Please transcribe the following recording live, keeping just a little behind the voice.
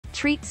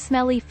Treat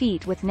smelly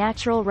feet with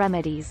natural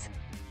remedies.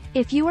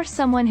 If you are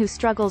someone who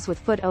struggles with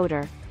foot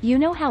odor, you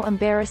know how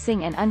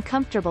embarrassing and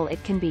uncomfortable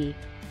it can be.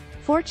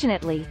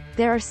 Fortunately,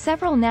 there are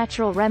several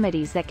natural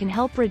remedies that can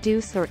help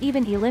reduce or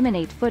even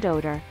eliminate foot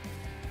odor.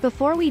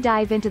 Before we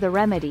dive into the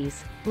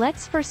remedies,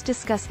 let's first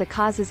discuss the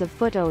causes of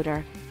foot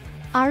odor.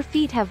 Our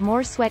feet have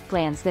more sweat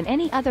glands than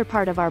any other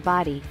part of our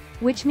body,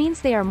 which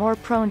means they are more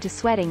prone to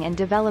sweating and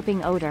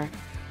developing odor.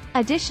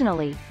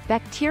 Additionally,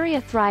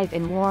 bacteria thrive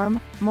in warm,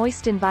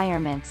 moist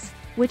environments,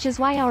 which is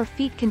why our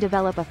feet can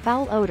develop a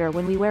foul odor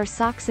when we wear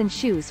socks and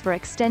shoes for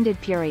extended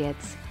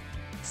periods.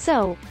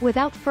 So,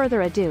 without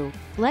further ado,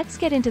 let's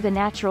get into the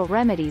natural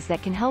remedies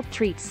that can help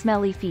treat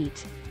smelly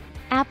feet.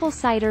 Apple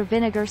cider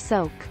vinegar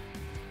soak.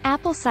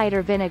 Apple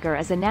cider vinegar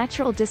is a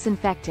natural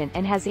disinfectant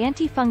and has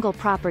antifungal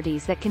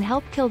properties that can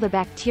help kill the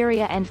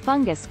bacteria and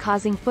fungus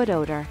causing foot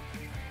odor.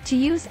 To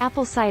use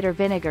apple cider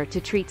vinegar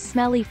to treat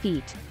smelly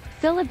feet,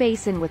 fill a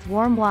basin with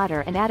warm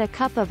water and add a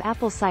cup of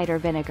apple cider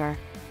vinegar.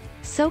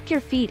 Soak your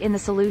feet in the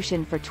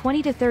solution for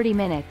 20 to 30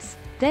 minutes,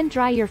 then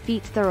dry your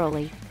feet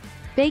thoroughly.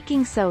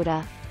 Baking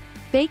soda.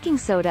 Baking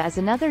soda is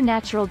another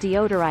natural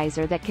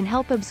deodorizer that can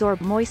help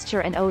absorb moisture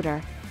and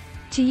odor.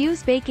 To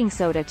use baking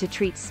soda to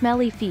treat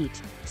smelly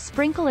feet,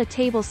 sprinkle a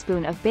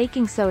tablespoon of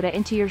baking soda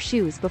into your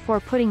shoes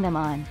before putting them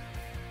on.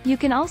 You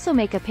can also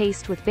make a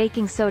paste with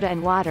baking soda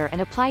and water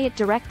and apply it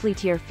directly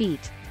to your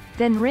feet,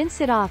 then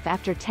rinse it off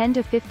after 10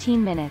 to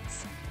 15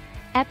 minutes.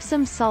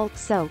 Epsom salt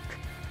soak.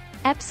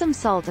 Epsom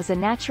salt is a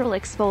natural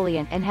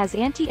exfoliant and has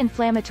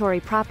anti-inflammatory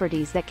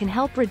properties that can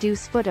help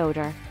reduce foot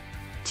odor.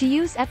 To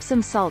use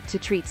Epsom salt to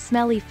treat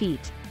smelly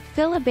feet,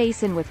 fill a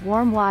basin with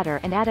warm water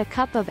and add a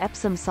cup of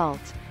Epsom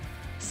salt.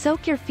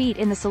 Soak your feet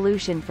in the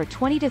solution for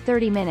 20 to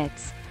 30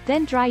 minutes,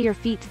 then dry your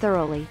feet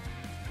thoroughly.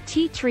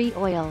 Tea tree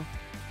oil.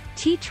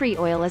 Tea tree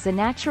oil is a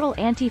natural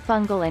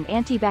antifungal and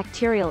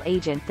antibacterial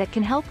agent that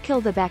can help kill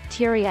the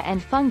bacteria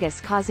and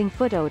fungus causing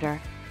foot odor.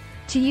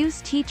 To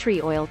use tea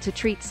tree oil to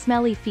treat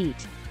smelly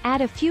feet,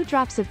 add a few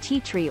drops of tea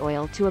tree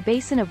oil to a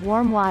basin of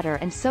warm water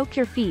and soak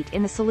your feet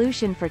in the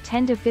solution for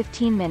 10 to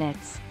 15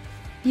 minutes.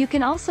 You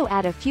can also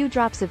add a few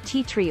drops of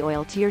tea tree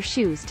oil to your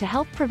shoes to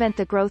help prevent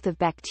the growth of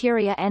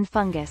bacteria and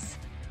fungus.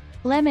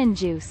 Lemon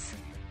juice.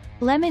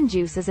 Lemon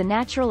juice is a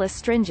natural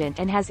astringent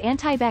and has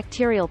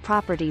antibacterial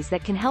properties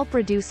that can help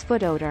reduce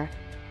foot odor.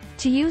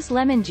 To use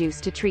lemon juice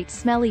to treat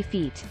smelly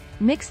feet,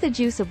 mix the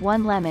juice of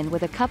 1 lemon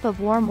with a cup of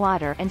warm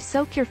water and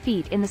soak your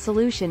feet in the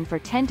solution for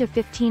 10 to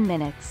 15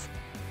 minutes.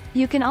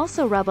 You can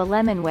also rub a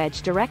lemon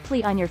wedge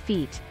directly on your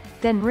feet,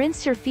 then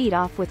rinse your feet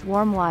off with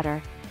warm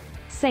water.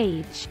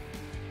 Sage.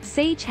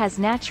 Sage has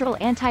natural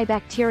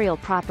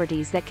antibacterial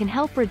properties that can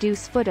help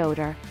reduce foot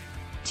odor.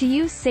 To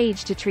use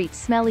sage to treat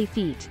smelly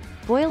feet,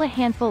 boil a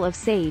handful of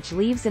sage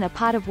leaves in a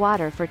pot of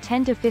water for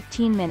 10 to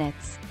 15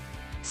 minutes.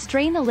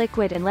 Strain the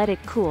liquid and let it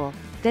cool,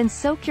 then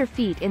soak your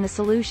feet in the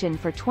solution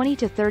for 20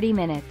 to 30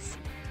 minutes.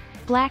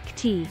 Black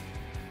tea.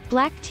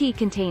 Black tea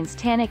contains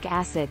tannic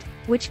acid,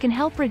 which can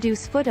help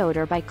reduce foot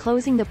odor by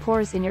closing the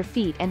pores in your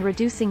feet and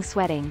reducing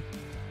sweating.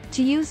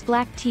 To use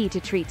black tea to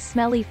treat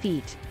smelly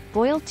feet,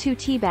 boil 2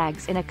 tea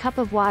bags in a cup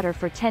of water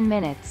for 10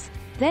 minutes,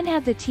 then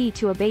add the tea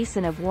to a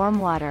basin of warm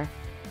water.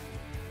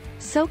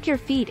 Soak your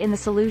feet in the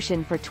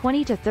solution for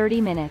 20 to 30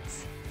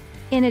 minutes.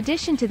 In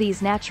addition to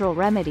these natural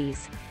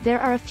remedies, there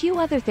are a few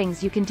other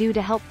things you can do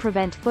to help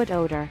prevent foot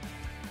odor.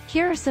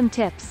 Here are some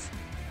tips.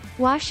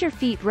 Wash your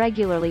feet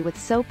regularly with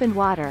soap and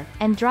water,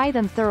 and dry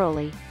them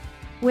thoroughly.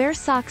 Wear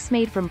socks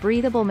made from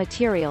breathable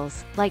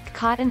materials, like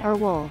cotton or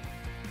wool.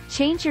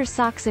 Change your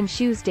socks and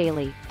shoes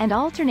daily, and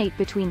alternate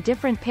between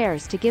different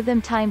pairs to give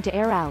them time to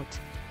air out.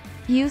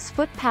 Use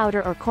foot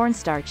powder or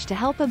cornstarch to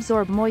help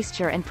absorb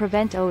moisture and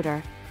prevent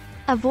odor.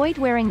 Avoid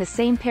wearing the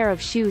same pair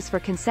of shoes for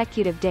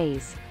consecutive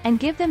days, and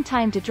give them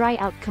time to dry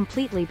out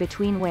completely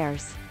between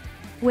wears.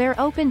 Wear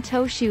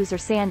open-toe shoes or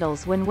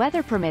sandals when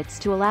weather permits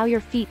to allow your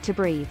feet to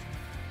breathe.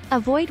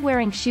 Avoid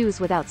wearing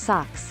shoes without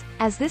socks,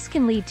 as this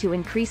can lead to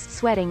increased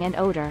sweating and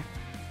odor.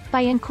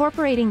 By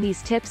incorporating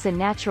these tips and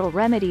natural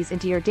remedies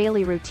into your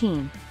daily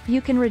routine,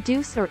 you can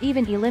reduce or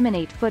even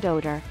eliminate foot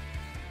odor.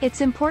 It's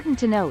important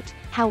to note,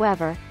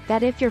 however,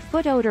 that if your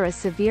foot odor is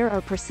severe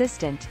or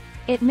persistent,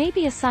 it may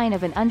be a sign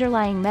of an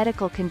underlying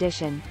medical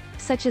condition,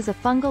 such as a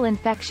fungal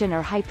infection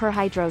or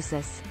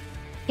hyperhidrosis.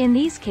 In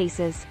these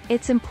cases,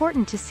 it's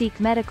important to seek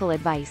medical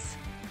advice.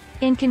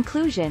 In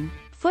conclusion,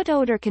 foot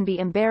odor can be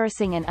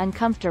embarrassing and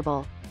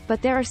uncomfortable,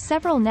 but there are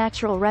several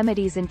natural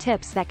remedies and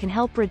tips that can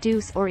help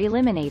reduce or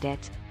eliminate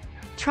it.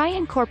 Try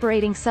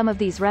incorporating some of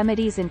these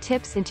remedies and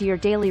tips into your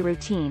daily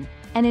routine,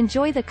 and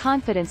enjoy the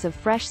confidence of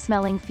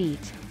fresh-smelling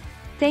feet.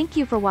 Thank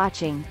you for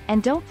watching,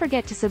 and don't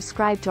forget to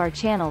subscribe to our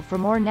channel for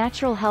more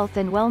natural health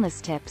and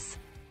wellness tips.